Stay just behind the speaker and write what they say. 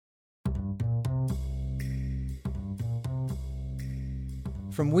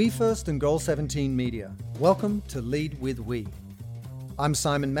From WeFirst and Goal 17 Media, welcome to Lead with We. I'm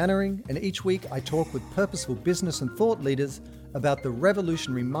Simon Mannering, and each week I talk with purposeful business and thought leaders about the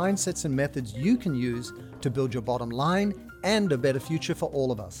revolutionary mindsets and methods you can use to build your bottom line and a better future for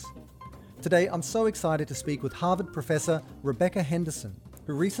all of us. Today, I'm so excited to speak with Harvard professor Rebecca Henderson,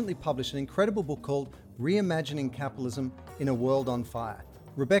 who recently published an incredible book called Reimagining Capitalism in a World on Fire.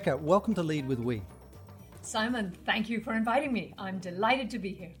 Rebecca, welcome to Lead with We. Simon, thank you for inviting me. I'm delighted to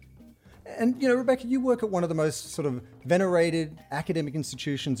be here. And, Rebecca, you work at one of the most sort of venerated academic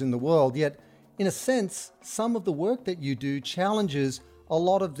institutions in the world, yet, in a sense, some of the work that you do challenges a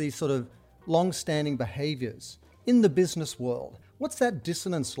lot of these sort of long-standing behaviors in the business world. What's that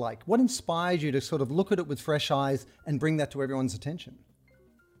dissonance like? What inspires you to sort of look at it with fresh eyes and bring that to everyone's attention?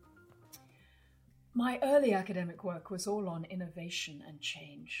 My early academic work was all on innovation and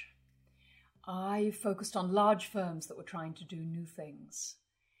change. I focused on large firms that were trying to do new things.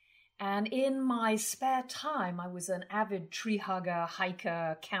 And in my spare time, I was an avid tree hugger,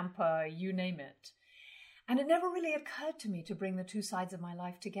 hiker, camper, you name it. And it never really occurred to me to bring the two sides of my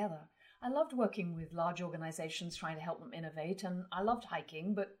life together. I loved working with large organizations trying to help them innovate, and I loved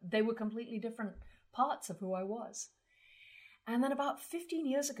hiking, but they were completely different parts of who I was. And then about 15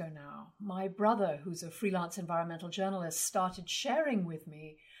 years ago now, my brother, who's a freelance environmental journalist, started sharing with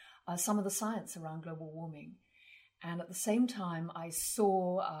me some of the science around global warming. And at the same time, I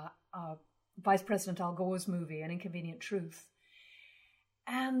saw Vice President Al Gore's movie, An Inconvenient Truth.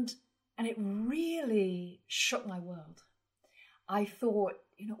 And it really shook my world. I thought,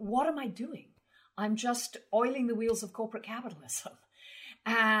 what am I doing? I'm just oiling the wheels of corporate capitalism.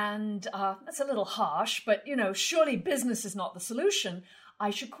 And that's a little harsh, but, surely business is not the solution. I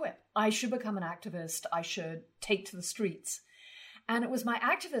should quit. I should become an activist. I should take to the streets. And it was my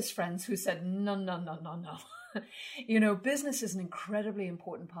activist friends who said, no. Business is an incredibly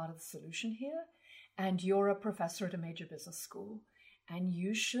important part of the solution here. And you're a professor at a major business school. And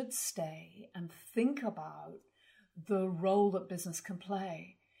you should stay and think about the role that business can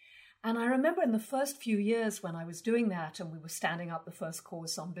play. And I remember in the first few years when I was doing that, and we were standing up the first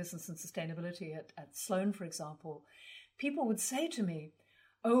course on business and sustainability at Sloan, for example, people would say to me,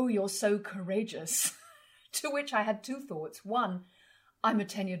 "Oh, you're so courageous." To which I had two thoughts. One, I'm a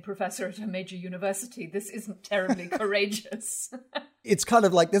tenured professor at a major university. This isn't terribly courageous. It's kind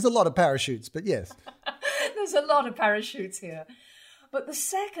of like there's a lot of parachutes, but yes. There's a lot of parachutes here. But the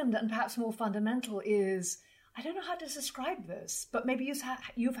second and perhaps more fundamental is, I don't know how to describe this, but maybe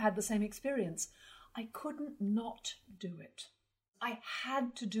you've had the same experience. I couldn't not do it. I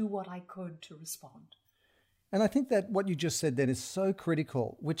had to do what I could to respond. And I think that what you just said then is so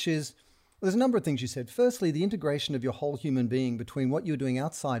critical, which is, there's a number of things you said. Firstly, the integration of your whole human being between what you're doing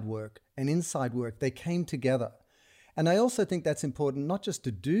outside work and inside work, they came together. And I also think that's important, not just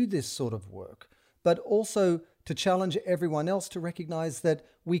to do this sort of work, but also to challenge everyone else to recognize that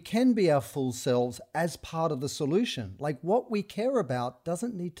we can be our full selves as part of the solution. Like, what we care about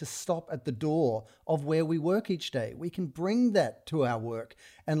doesn't need to stop at the door of where we work each day. We can bring that to our work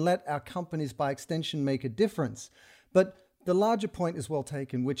and let our companies, by extension, make a difference. But the larger point is well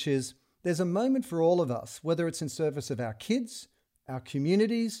taken, which is there's a moment for all of us, whether it's in service of our kids, our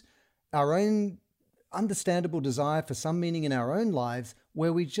communities, our own understandable desire for some meaning in our own lives,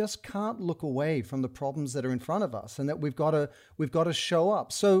 where we just can't look away from the problems that are in front of us and that we've got to show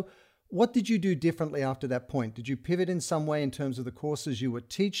up. So what did you do differently after that point? Did you pivot in some way in terms of the courses you were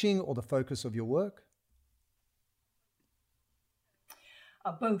teaching or the focus of your work?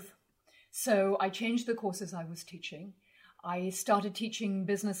 Both. So I changed the courses I was teaching. I started teaching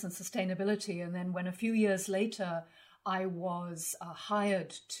business and sustainability, and then when a few years later I was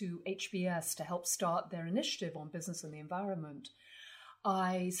hired to HBS to help start their initiative on business and the environment,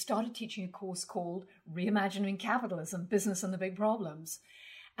 I started teaching a course called Reimagining Capitalism, Business and the Big Problems.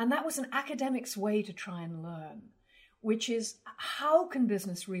 And that was an academic's way to try and learn, which is, how can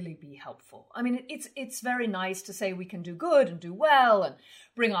business really be helpful? I mean, it's very nice to say we can do good and do well and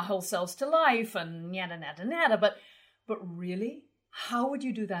bring our whole selves to life and yada, but really, how would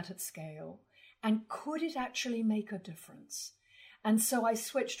you do that at scale? And could it actually make a difference? And so I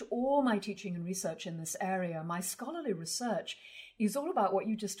switched all my teaching and research in this area. My scholarly research is all about what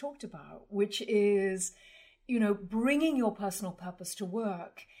you just talked about, which is, bringing your personal purpose to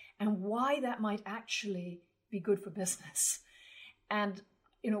work and why that might actually be good for business. And,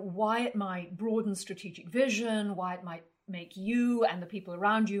 why it might broaden strategic vision, why it might make you and the people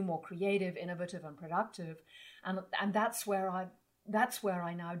around you more creative, innovative, and productive. And that's where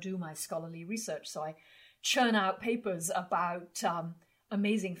I now do my scholarly research. So I churn out papers about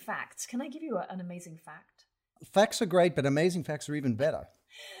amazing facts. Can I give you an amazing fact? Facts are great, but amazing facts are even better.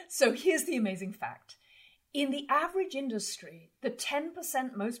 So here's the amazing fact. In the average industry, the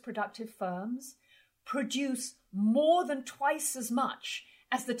 10% most productive firms produce more than twice as much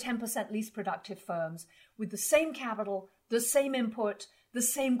as the 10% least productive firms with the same capital, the same input, the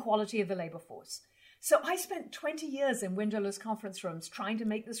same quality of the labor force. So I spent 20 years in windowless conference rooms trying to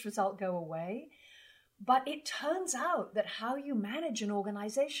make this result go away. But it turns out that how you manage an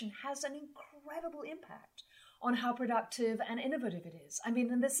organization has an incredible impact on how productive and innovative it is. I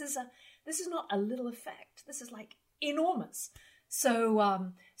mean, and this is not a little effect. This is like enormous.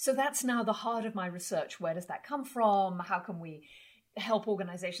 So that's now the heart of my research. Where does that come from? How can we help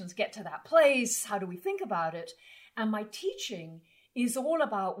organizations get to that place? How do we think about it? And my teaching is all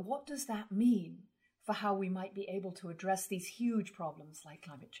about what does that mean for how we might be able to address these huge problems like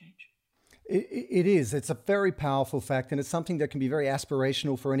climate change. It is. It's a very powerful fact, and it's something that can be very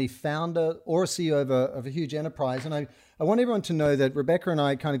aspirational for any founder or a CEO of a huge enterprise. And I want everyone to know that Rebecca and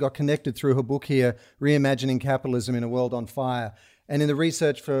I kind of got connected through her book here, Reimagining Capitalism in a World on Fire. And in the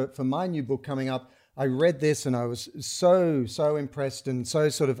research for my new book coming up, I read this and I was so impressed and so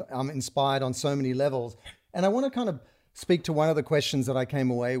sort of inspired on so many levels. And I want to kind of speak to one of the questions that I came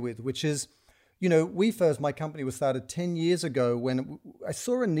away with, which is, you know, my company was started 10 years ago when I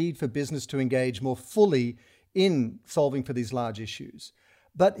saw a need for business to engage more fully in solving for these large issues.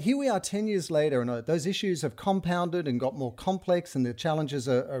 But here we are 10 years later, and those issues have compounded and got more complex and the challenges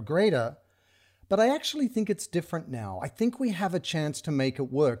are greater. But I actually think it's different now. I think we have a chance to make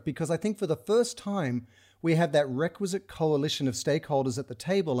it work because I think for the first time, we have that requisite coalition of stakeholders at the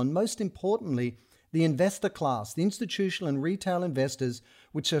table. And most importantly, the investor class, the institutional and retail investors,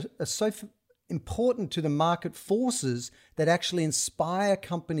 which are so important to the market forces that actually inspire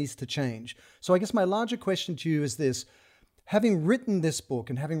companies to change. So I guess my larger question to you is this: having written this book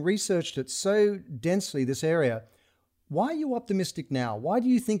and having researched it so densely, this area, why are you optimistic now? Why do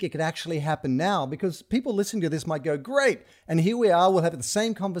you think it could actually happen now? Because people listening to this might go, great, and here we are, we'll have the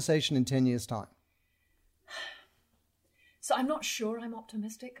same conversation in 10 years' time. So I'm not sure I'm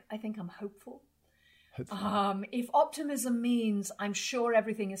optimistic. I think I'm hopeful. If optimism means I'm sure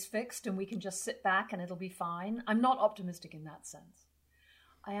everything is fixed and we can just sit back and it'll be fine, I'm not optimistic in that sense.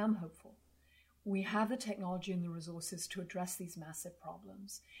 I am hopeful. We have the technology and the resources to address these massive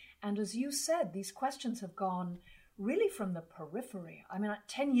problems. And as you said, these questions have gone really from the periphery. I mean,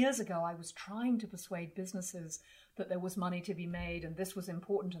 10 years ago, I was trying to persuade businesses that there was money to be made and this was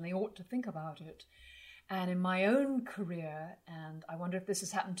important and they ought to think about it. And in my own career, and I wonder if this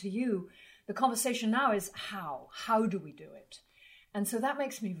has happened to you, the conversation now is how? How do we do it? And so that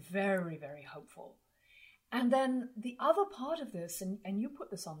makes me very, very hopeful. And then the other part of this, and you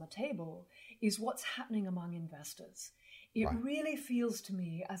put this on the table, is what's happening among investors. It really feels to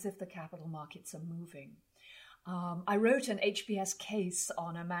me as if the capital markets are moving. I wrote an HBS case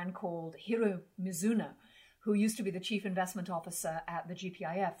on a man called Hiro Mizuno, who used to be the chief investment officer at the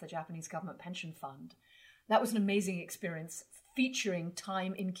GPIF, the Japanese Government Pension Fund. That was an amazing experience, featuring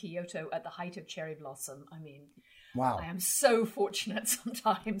time in Kyoto at the height of cherry blossom. I mean, wow. I am so fortunate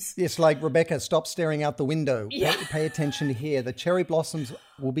sometimes. It's like, Rebecca, stop staring out the window. Yeah. Pay attention here. The cherry blossoms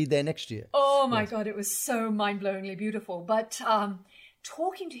will be there next year. Oh my God, it was so mind-blowingly beautiful. But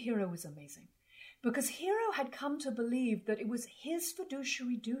talking to Hiro was amazing because Hiro had come to believe that it was his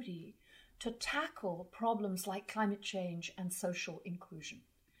fiduciary duty to tackle problems like climate change and social inclusion.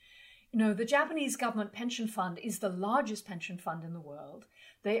 You know, the Japanese Government Pension Fund is the largest pension fund in the world.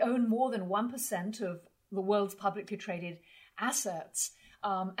 They own more than 1% of the world's publicly traded assets.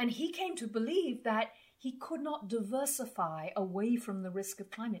 And he came to believe that he could not diversify away from the risk of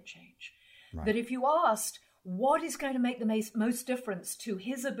climate change. Right. That if you asked what is going to make the most difference to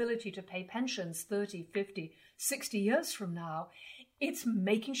his ability to pay pensions 30, 50, 60 years from now, it's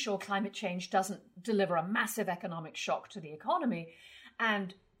making sure climate change doesn't deliver a massive economic shock to the economy.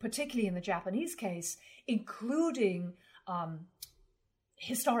 And particularly in the Japanese case, including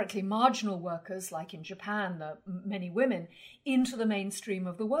historically marginal workers, like in Japan, many women, into the mainstream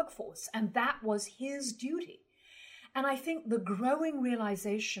of the workforce. And that was his duty. And I think the growing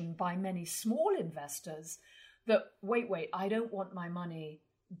realization by many small investors that, wait, I don't want my money,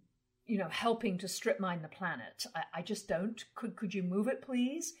 helping to strip mine the planet. I just don't. Could you move it,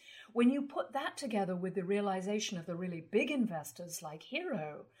 please? When you put that together with the realization of the really big investors like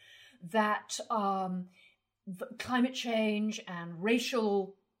Hiro, that climate change and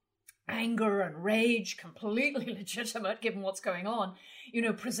racial anger and rage, completely legitimate given what's going on,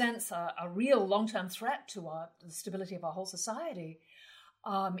 presents a real long-term threat to the stability of our whole society.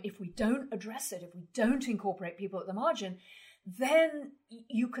 If we don't address it, if we don't incorporate people at the margin, then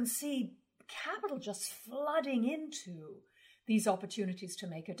you can see capital just flooding into these opportunities to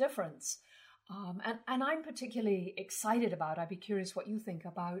make a difference. And I'm particularly excited about, I'd be curious what you think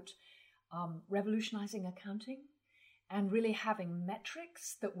about revolutionizing accounting and really having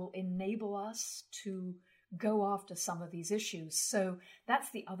metrics that will enable us to go after some of these issues. So that's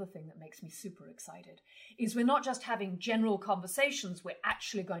the other thing that makes me super excited, is we're not just having general conversations, we're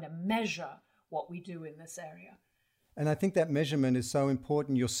actually going to measure what we do in this area. And I think that measurement is so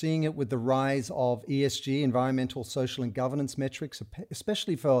important. You're seeing it with the rise of ESG, environmental, social, and governance metrics,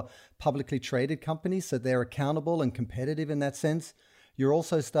 especially for publicly traded companies, so they're accountable and competitive in that sense. You're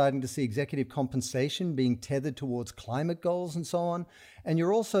also starting to see executive compensation being tethered towards climate goals and so on. And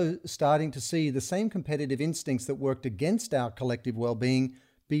you're also starting to see the same competitive instincts that worked against our collective well-being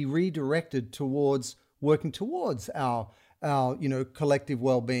be redirected towards working towards our collective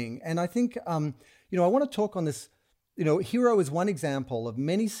well-being. And I think, I want to talk on this. Hero is one example of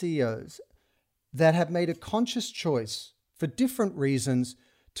many CEOs that have made a conscious choice for different reasons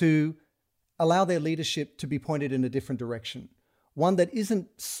to allow their leadership to be pointed in a different direction. One that isn't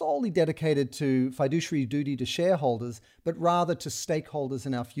solely dedicated to fiduciary duty to shareholders, but rather to stakeholders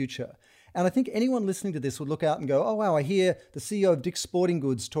in our future. And I think anyone listening to this would look out and go, oh, wow, I hear the CEO of Dick's Sporting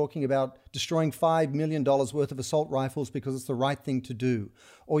Goods talking about destroying $5 million worth of assault rifles because it's the right thing to do.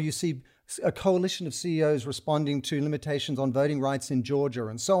 Or you see a coalition of CEOs responding to limitations on voting rights in Georgia,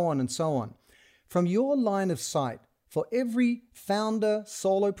 and so on and so on. From your line of sight, for every founder,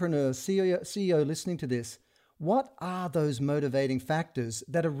 solopreneur, CEO listening to this, what are those motivating factors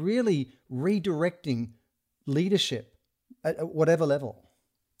that are really redirecting leadership at whatever level?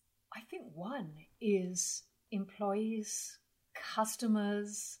 I think one is employees,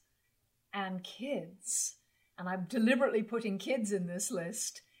 customers, and kids. And I'm deliberately putting kids in this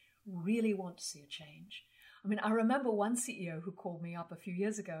list, really want to see a change. I mean, I remember one CEO who called me up a few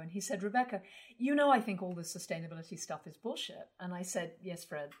years ago and he said, Rebecca, I think all this sustainability stuff is bullshit. And I said, yes,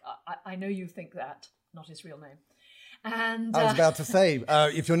 Fred, I know you think that. Not his real name. And I was about to say,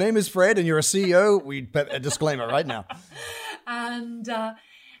 if your name is Fred and you're a CEO, we'd put a disclaimer right now. And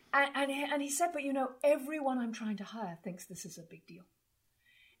he said, but everyone I'm trying to hire thinks this is a big deal.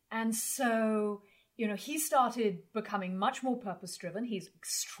 And so, he started becoming much more purpose-driven. He's an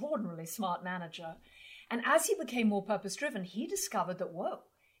extraordinarily smart manager. And as he became more purpose-driven, he discovered that, whoa,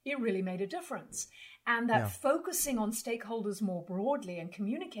 it really made a difference. And that focusing on stakeholders more broadly and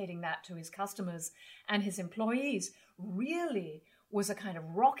communicating that to his customers and his employees really was a kind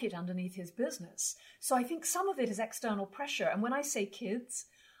of rocket underneath his business. So I think some of it is external pressure. And when I say kids,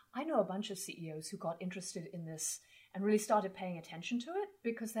 I know a bunch of CEOs who got interested in this and really started paying attention to it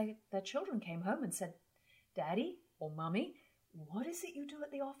because their children came home and said, Daddy or Mommy, what is it you do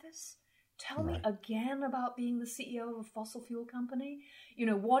at the office? Tell me again about being the CEO of a fossil fuel company.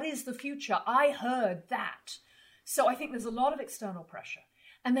 What is the future? I heard that. So I think there's a lot of external pressure.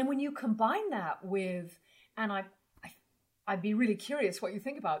 And then when you combine that with, and I'd be really curious what you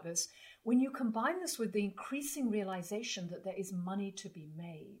think about this, when you combine this with the increasing realization that there is money to be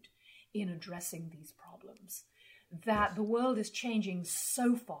made in addressing these problems, that the world is changing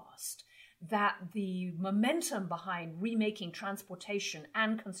so fast, that the momentum behind remaking transportation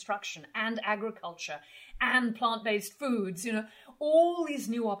and construction and agriculture and plant-based foods, all these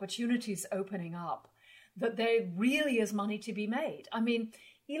new opportunities opening up, that there really is money to be made. I mean,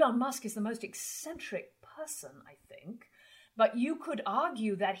 Elon Musk is the most eccentric person, I think, but you could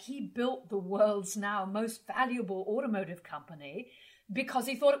argue that he built the world's now most valuable automotive company because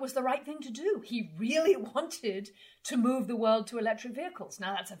he thought it was the right thing to do. He really wanted to move the world to electric vehicles.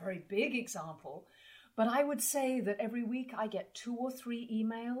 Now, that's a very big example, but I would say that every week I get 2 or 3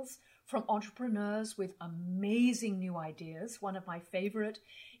 emails from entrepreneurs with amazing new ideas. One of my favorite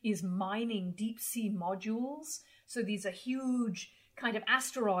is mining deep sea modules. So these are huge kind of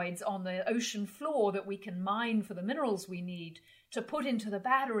asteroids on the ocean floor that we can mine for the minerals we need to put into the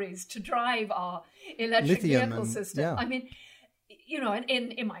batteries to drive our electric vehicle system. Yeah. I mean,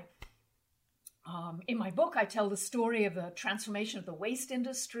 in my book, I tell the story of the transformation of the waste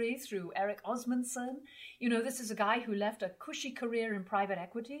industry through Eric Osmundson. This is a guy who left a cushy career in private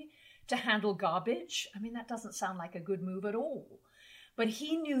equity to handle garbage. I mean, that doesn't sound like a good move at all. But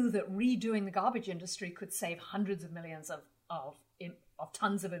he knew that redoing the garbage industry could save hundreds of millions of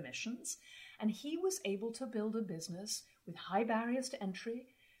tons of emissions. And he was able to build a business with high barriers to entry,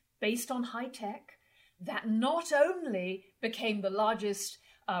 based on high tech, that not only became the largest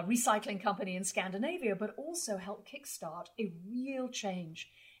recycling company in Scandinavia, but also helped kickstart a real change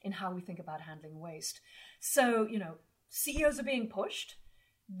in how we think about handling waste. So, CEOs are being pushed.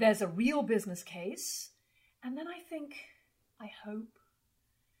 There's a real business case. And then I hope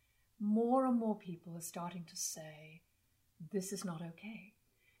more and more people are starting to say, this is not okay.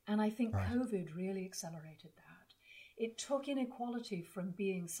 And I think Right. COVID really accelerated that. It took inequality from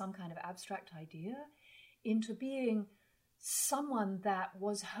being some kind of abstract idea into being someone that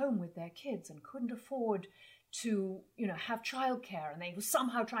was home with their kids and couldn't afford to, have childcare, and they were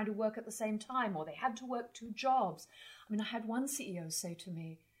somehow trying to work at the same time, or they had to work 2 jobs. I mean, I had one CEO say to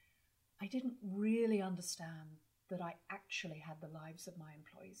me, I didn't really understand that I actually had the lives of my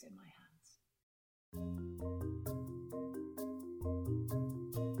employees in my hands.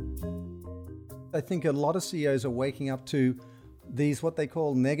 I think a lot of CEOs are waking up to these, what they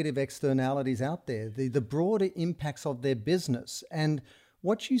call negative externalities out there, the broader impacts of their business. And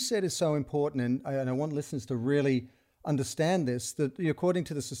what you said is so important, and I want listeners to really understand this, that according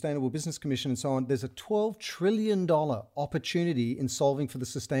to the Sustainable Business Commission and so on, there's a $12 trillion opportunity in solving for the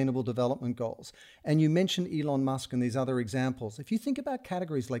Sustainable Development Goals. And you mentioned Elon Musk and these other examples. If you think about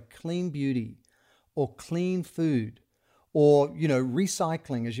categories like clean beauty or clean food or,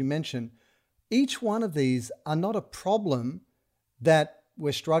 recycling, as you mentioned, each one of these are not a problem that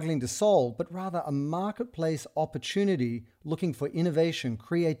we're struggling to solve, but rather a marketplace opportunity looking for innovation,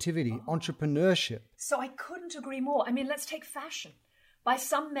 creativity, entrepreneurship. So I couldn't agree more. I mean, let's take fashion. By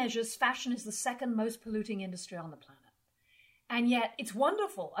some measures, fashion is the second most polluting industry on the planet. And yet it's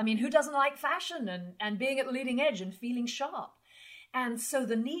wonderful. I mean, who doesn't like fashion and being at the leading edge and feeling sharp? And so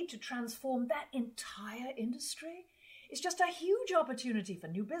the need to transform that entire industry is just a huge opportunity for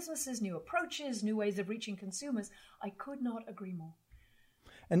new businesses, new approaches, new ways of reaching consumers. I could not agree more.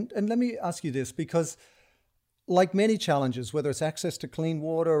 And let me ask you this, because like many challenges, whether it's access to clean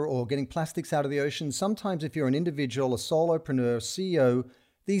water or getting plastics out of the ocean, sometimes if you're an individual, a solopreneur, CEO,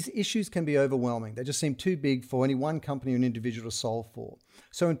 these issues can be overwhelming. They just seem too big for any one company or an individual to solve for.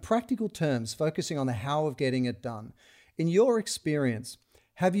 So in practical terms, focusing on the how of getting it done, in your experience,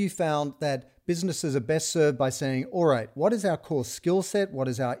 have you found that businesses are best served by saying, all right, what is our core skill set? What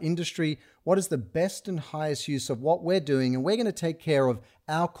is our industry? What is the best and highest use of what we're doing? And we're going to take care of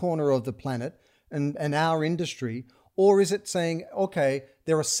our corner of the planet and our industry. Or is it saying, okay,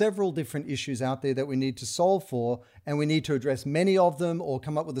 there are several different issues out there that we need to solve for, and we need to address many of them or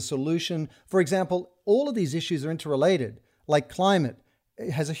come up with a solution? For example, all of these issues are interrelated, like climate.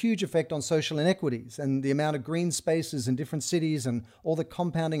 It has a huge effect on social inequities and the amount of green spaces in different cities and all the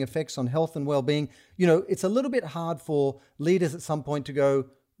compounding effects on health and well-being. It's a little bit hard for leaders at some point to go,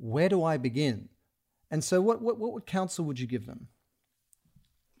 where do I begin? And so what counsel would you give them?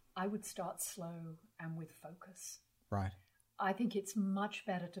 I would start slow and with focus. Right. I think it's much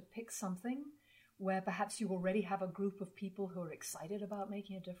better to pick something where perhaps you already have a group of people who are excited about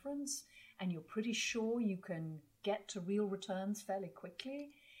making a difference and you're pretty sure you can get to real returns fairly quickly,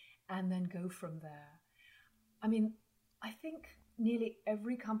 and then go from there. I mean, I think nearly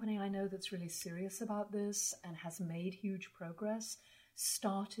every company I know that's really serious about this and has made huge progress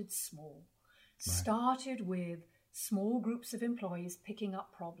started small. Right. Started with small groups of employees picking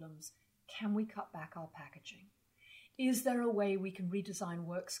up problems. Can we cut back our packaging? Is there a way we can redesign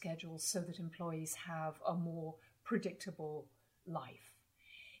work schedules so that employees have a more predictable life?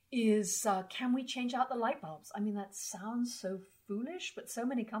 Can we change out the light bulbs? I mean, that sounds so foolish, but so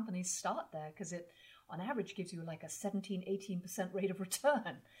many companies start there because it, on average, gives you like a 17-18% rate of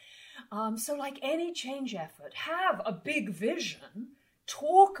return. So like any change effort, have a big vision,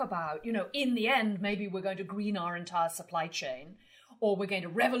 talk about, in the end, maybe we're going to green our entire supply chain, or we're going to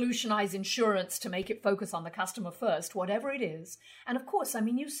revolutionize insurance to make it focus on the customer first, whatever it is. And of course, I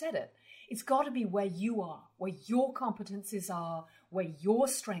mean, you said it. It's got to be where you are, where your competencies are, where your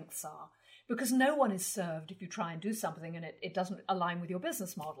strengths are, because no one is served if you try and do something and it doesn't align with your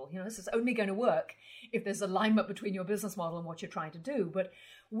business model. This is only going to work if there's alignment between your business model and what you're trying to do. But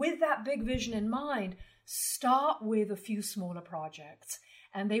with that big vision in mind, start with a few smaller projects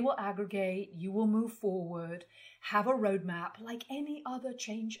and they will aggregate, you will move forward, have a roadmap like any other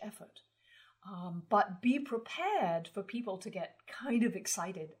change effort. But be prepared for people to get kind of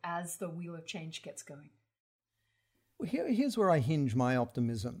excited as the wheel of change gets going. Here's where I hinge my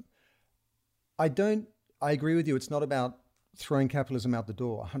optimism. I agree with you. It's not about throwing capitalism out the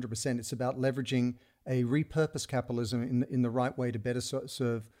door, 100%. It's about leveraging a repurposed capitalism in the right way to better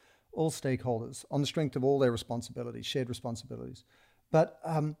serve all stakeholders on the strength of all their responsibilities, shared responsibilities. But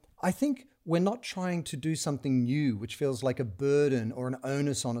I think we're not trying to do something new, which feels like a burden or an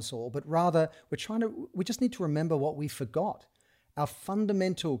onus on us all, but rather we just need to remember what we forgot. Our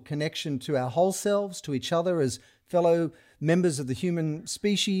fundamental connection to our whole selves, to each other as fellow members of the human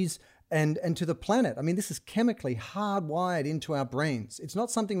species, and to the planet. I mean, this is chemically hardwired into our brains. It's not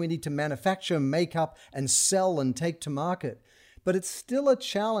something we need to manufacture, make up, and sell and take to market. But it's still a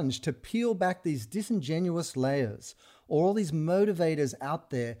challenge to peel back these disingenuous layers, or all these motivators out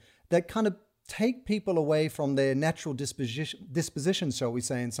there that kind of take people away from their natural disposition, shall we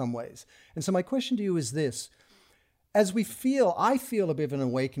say, in some ways. And so my question to you is this. As I feel a bit of an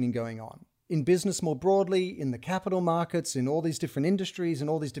awakening going on in business more broadly, in the capital markets, in all these different industries, in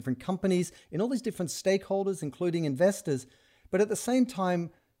all these different companies, in all these different stakeholders, including investors. But at the same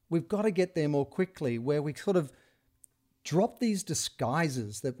time, we've got to get there more quickly, where we sort of drop these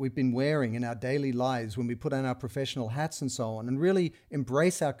disguises that we've been wearing in our daily lives when we put on our professional hats and so on, and really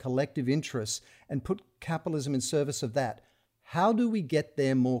embrace our collective interests and put capitalism in service of that. How do we get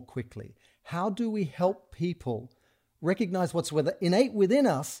there more quickly? How do we help people recognize what's innate within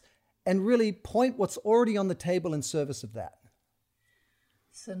us and really point what's already on the table in service of that?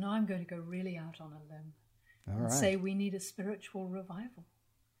 So now I'm going to go really out on a limb and say we need a spiritual revival.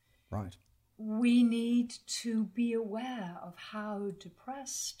 Right. We need to be aware of how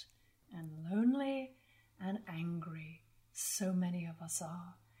depressed and lonely and angry so many of us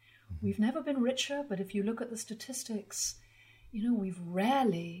are. Mm-hmm. We've never been richer, but if you look at the statistics, we've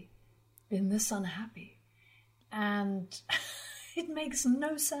rarely been this unhappy. And it makes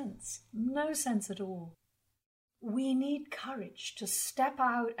no sense at all. We need courage to step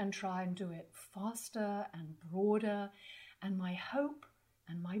out and try and do it faster and broader. And my hope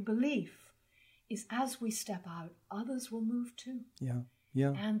and my belief is as we step out, others will move too.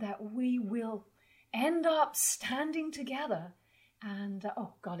 Yeah. And that we will end up standing together. And,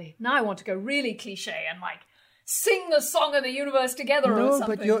 oh, golly, now I want to go really cliche and sing the song of the universe together or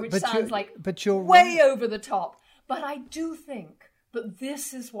something, which sounds way over the top. But I do think that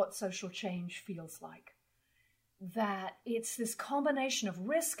this is what social change feels like. That it's this combination of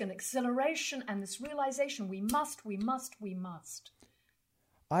risk and exhilaration and this realization we must.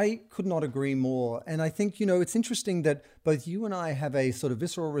 I could not agree more. And I think, it's interesting that both you and I have a sort of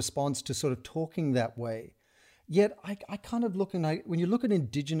visceral response to sort of talking that way. Yet I kind of look, and when you look at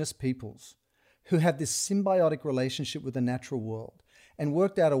indigenous peoples who have this symbiotic relationship with the natural world and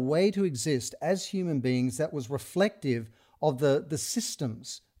worked out a way to exist as human beings that was reflective of the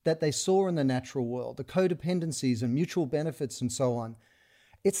systems that they saw in the natural world, the codependencies and mutual benefits and so on,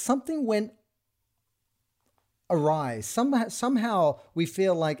 it's something went awry. Somehow we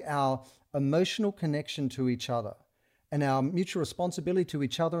feel like our emotional connection to each other and our mutual responsibility to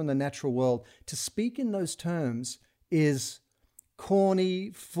each other in the natural world, to speak in those terms is corny,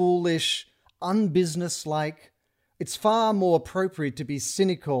 foolish, unbusinesslike. It's far more appropriate to be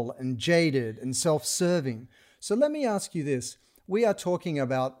cynical and jaded and self-serving. So let me ask you this. We are talking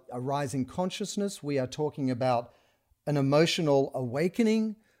about a rising consciousness. We are talking about an emotional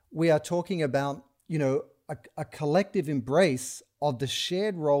awakening. We are talking about, a collective embrace of the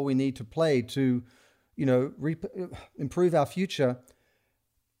shared role we need to play to, improve our future.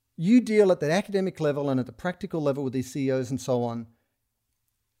 You deal at the academic level and at the practical level with these CEOs and so on.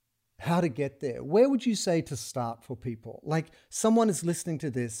 How to get there? Where would you say to start for people? Like someone is listening to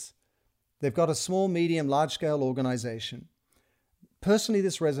this. They've got a small, medium, large-scale organization. Personally,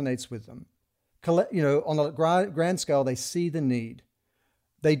 this resonates with them. On a grand scale, they see the need.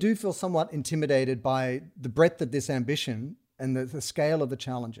 They do feel somewhat intimidated by the breadth of this ambition and the scale of the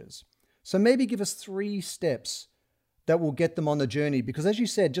challenges. So maybe give us 3 steps that will get them on the journey. Because as you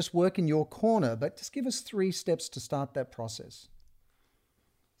said, just work in your corner, but just give us 3 steps to start that process.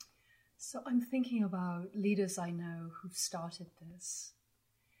 So I'm thinking about leaders I know who've started this.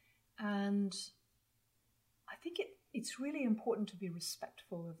 And I think it's really important to be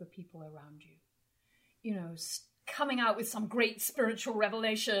respectful of the people around you. Coming out with some great spiritual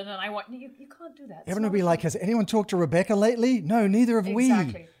revelation, and you can't do that. Everyone will be like, has anyone talked to Rebecca lately? No, neither have we.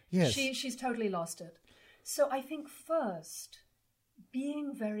 Exactly. Yes. She's totally lost it. So I think first,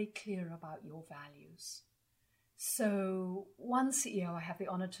 being very clear about your values. So one CEO I have the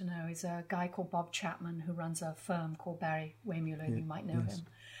honor to know is a guy called Bob Chapman, who runs a firm called Barry Wehmüller. You might know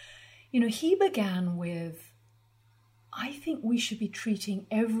him. He began with, I think we should be treating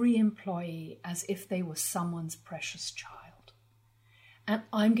every employee as if they were someone's precious child. And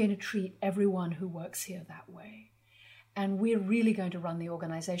I'm going to treat everyone who works here that way. And we're really going to run the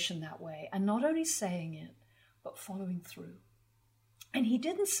organization that way. And not only saying it, but following through. And he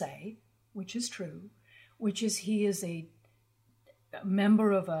didn't say, which is true, which is he is a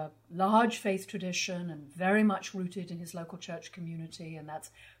member of a large faith tradition and very much rooted in his local church community. And that's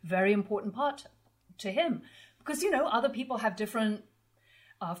a very important part to him. Because, other people have different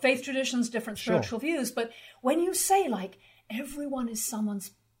faith traditions, different spiritual views. But when you say, everyone is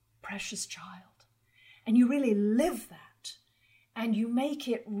someone's precious child, and you really live that, and you make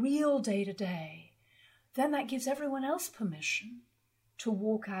it real day to day, then that gives everyone else permission to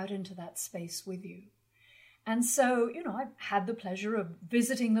walk out into that space with you. And so, I've had the pleasure of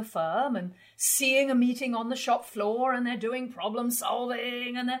visiting the firm and seeing a meeting on the shop floor, and they're doing problem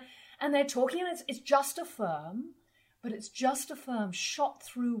solving, and they're talking, and it's just a firm, but it's just a firm shot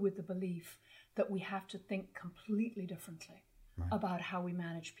through with the belief that we have to think completely differently about how we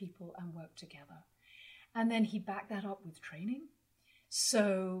manage people and work together. And then he backed that up with training.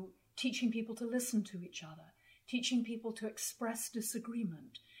 So teaching people to listen to each other, teaching people to express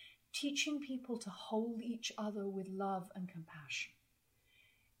disagreement, teaching people to hold each other with love and compassion.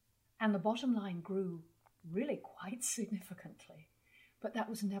 And the bottom line grew really quite significantly, but that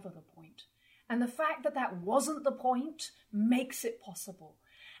was never the point. And the fact that that wasn't the point makes it possible.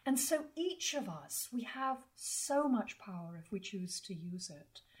 And so each of us, we have so much power if we choose to use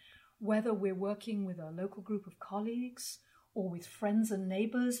it, whether we're working with a local group of colleagues or with friends and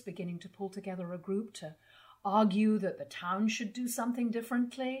neighbors beginning to pull together a group to argue that the town should do something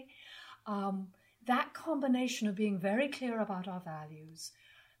differently. That combination of being very clear about our values,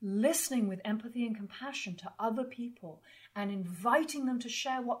 listening with empathy and compassion to other people, and inviting them to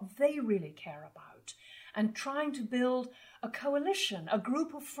share what they really care about, and trying to build a coalition, a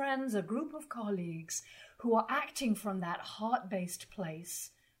group of friends, a group of colleagues who are acting from that heart-based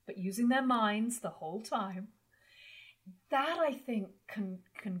place, but using their minds the whole time. That, I think, can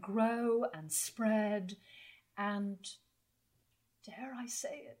grow and spread and, dare I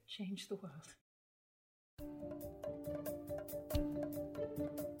say it, change the world.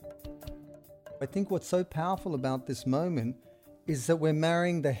 I think what's so powerful about this moment is that we're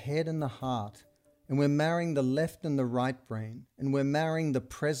marrying the head and the heart, and we're marrying the left and the right brain, and we're marrying the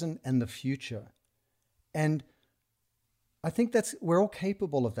present and the future. And I think we're all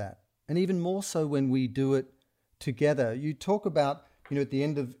capable of that. And even more so when we do it together. You talk about, at the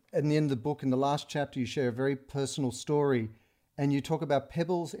end of the book, in the last chapter, you share a very personal story, and you talk about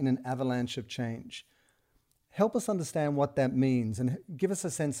pebbles in an avalanche of change. Help us understand what that means, and give us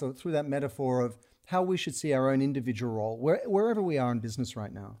a sense of, through that metaphor, of how we should see our own individual role, wherever we are in business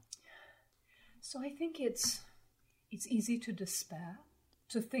right now. So I think it's easy to despair,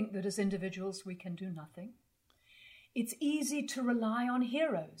 to think that as individuals we can do nothing. It's easy to rely on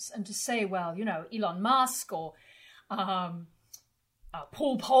heroes and to say, well, Elon Musk or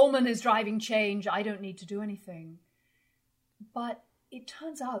Paul Polman is driving change. I don't need to do anything. But it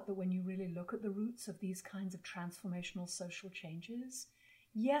turns out that when you really look at the roots of these kinds of transformational social changes,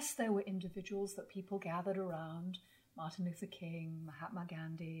 yes, there were individuals that people gathered around, Martin Luther King, Mahatma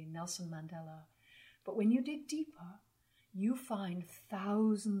Gandhi, Nelson Mandela. But when you dig deeper, you find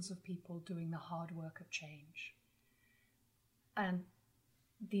thousands of people doing the hard work of change. And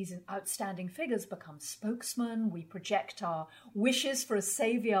these outstanding figures become spokesmen. We project our wishes for a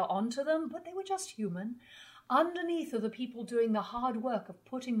savior onto them, but they were just human. Underneath are the people doing the hard work of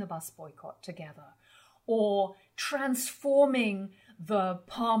putting the bus boycott together, or transforming the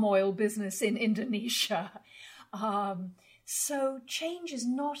palm oil business in Indonesia. So change is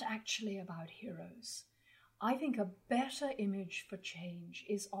not actually about heroes. I think a better image for change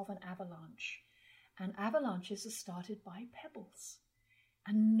is of an avalanche. And avalanches are started by pebbles.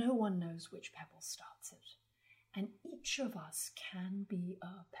 And no one knows which pebble starts it. And each of us can be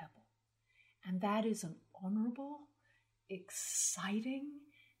a pebble. And that is an honorable, exciting,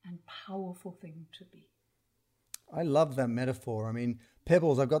 and powerful thing to be. I love that metaphor. I mean,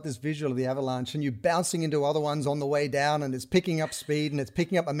 pebbles, I've got this visual of the avalanche and you bouncing into other ones on the way down, and it's picking up speed and it's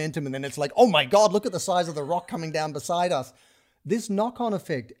picking up momentum, and then it's like, oh my God, look at the size of the rock coming down beside us. This knock-on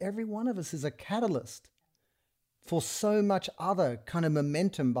effect, every one of us is a catalyst for so much other kind of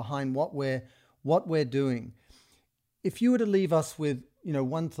momentum behind what we're doing. If you were to leave us with,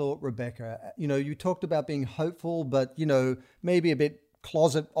 one thought, Rebecca, you talked about being hopeful, but, maybe a bit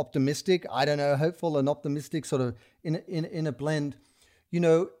closet optimistic. I don't know, hopeful and optimistic sort of in a blend.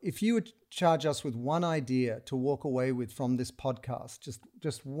 If you would charge us with one idea to walk away with from this podcast,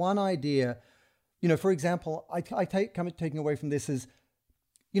 just one idea, for example, taking away from this is,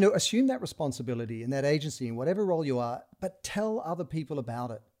 assume that responsibility and that agency in whatever role you are, but tell other people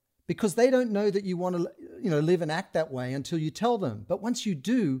about it, because they don't know that you want to, live and act that way until you tell them. But once you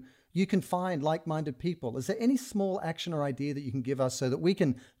do, you can find like-minded people. Is there any small action or idea that you can give us so that we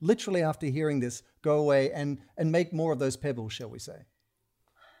can literally, after hearing this, go away and make more of those pebbles, shall we say?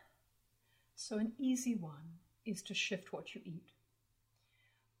 So an easy one is to shift what you eat.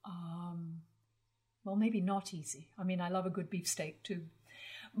 Well, maybe not easy. I mean, I love a good beefsteak too.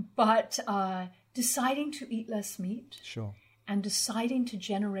 But deciding to eat less meat, sure, and deciding to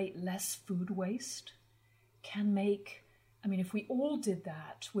generate less food waste can make, if we all did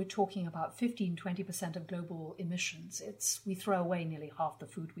that, we're talking about 15-20% of global emissions. We throw away nearly half the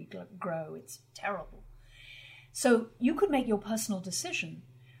food we grow. It's terrible. So you could make your personal decision,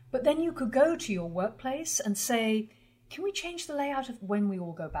 but then you could go to your workplace and say, can we change the layout of when we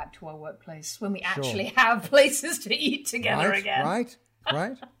all go back to our workplace, when we actually have places to eat together again?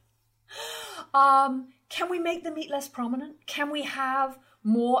 Right. Can we make the meat less prominent? Can we have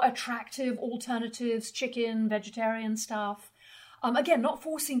more attractive alternatives, chicken, vegetarian stuff? Again, not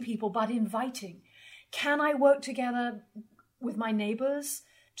forcing people, but inviting. Can I work together with my neighbors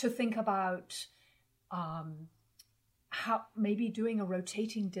to think about how maybe doing a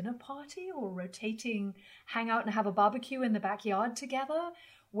rotating dinner party or rotating hang out and have a barbecue in the backyard together,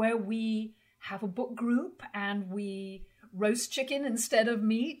 where we have a book group and we roast chicken instead of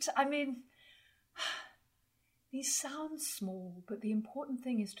meat? I mean, these sound small, but the important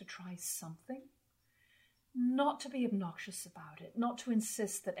thing is to try something. Not to be obnoxious about it, not to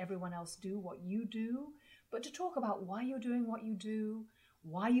insist that everyone else do what you do, but to talk about why you're doing what you do,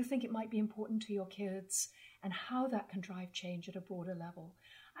 why you think it might be important to your kids, and how that can drive change at a broader level.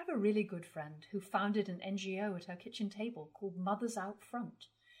 I have a really good friend who founded an NGO at her kitchen table called Mothers Out Front,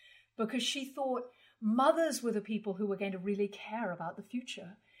 because she thought mothers were the people who were going to really care about the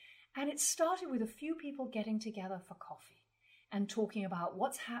future. And it started with a few people getting together for coffee and talking about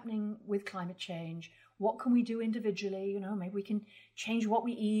what's happening with climate change. What can we do individually? Maybe we can change what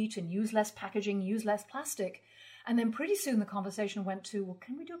we eat and use less packaging, use less plastic. And then pretty soon the conversation went to, well,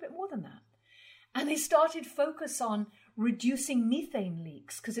 can we do a bit more than that? And they started focus on reducing methane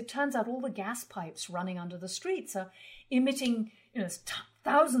leaks, because it turns out all the gas pipes running under the streets are emitting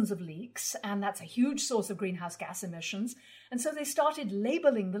thousands of leaks, and that's a huge source of greenhouse gas emissions. And so they started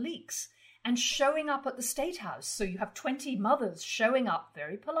labeling the leaks and showing up at the State House. So you have 20 mothers showing up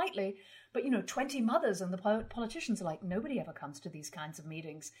very politely, but 20 mothers, and the politicians are like, nobody ever comes to these kinds of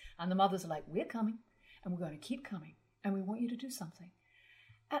meetings. And the mothers are like, we're coming, and we're going to keep coming, and we want you to do something.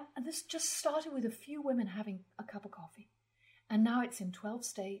 And this just started with a few women having a cup of coffee. And now it's in 12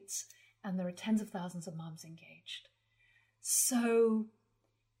 states, and there are tens of thousands of moms engaged. So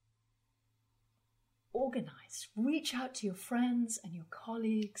organize, reach out to your friends and your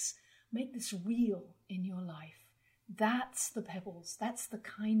colleagues, make this real in your life. That's the pebbles. That's the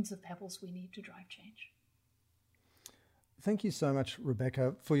kinds of pebbles we need to drive change. Thank you so much,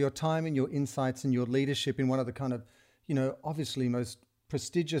 Rebecca, for your time and your insights and your leadership in one of the kind of, obviously most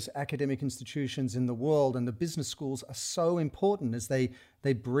prestigious academic institutions in the world. And the business schools are so important as they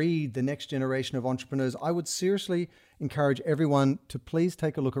breed the next generation of entrepreneurs. I would seriously encourage everyone to please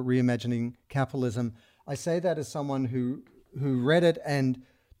take a look at Reimagining Capitalism. I say that as someone who read it and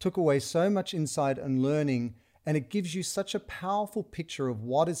took away so much insight and learning, and it gives you such a powerful picture of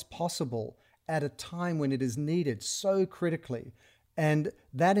what is possible at a time when it is needed so critically. And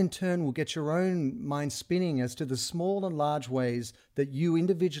that in turn will get your own mind spinning as to the small and large ways that you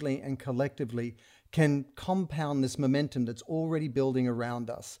individually and collectively can compound this momentum that's already building around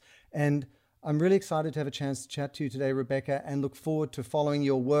us. And I'm really excited to have a chance to chat to you today, Rebecca, and look forward to following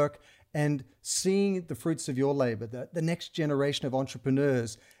your work and seeing the fruits of your labor, the next generation of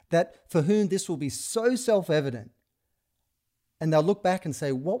entrepreneurs that for whom this will be so self-evident. And they'll look back and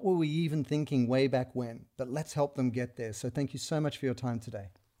say, what were we even thinking way back when? But let's help them get there. So thank you so much for your time today.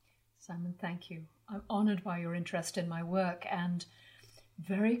 Simon, thank you. I'm honored by your interest in my work and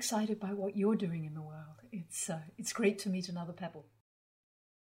very excited by what you're doing in the world. It's great to meet another pebble.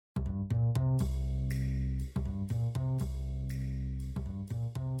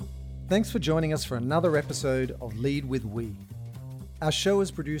 Thanks for joining us for another episode of Lead with We. Our show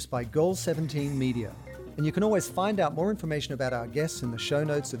is produced by Goal 17 Media, and you can always find out more information about our guests in the show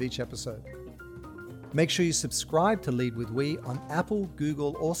notes of each episode. Make sure you subscribe to Lead with We on Apple,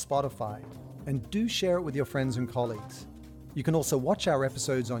 Google, or Spotify, and do share it with your friends and colleagues. You can also watch our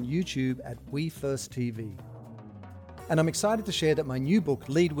episodes on YouTube at We First TV. And I'm excited to share that my new book,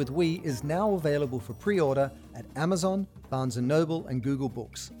 Lead with We, is now available for pre-order at Amazon, Barnes & Noble, and Google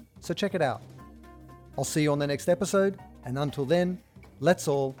Books. So check it out. I'll see you on the next episode, and until then, let's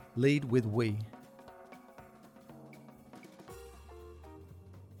all lead with we.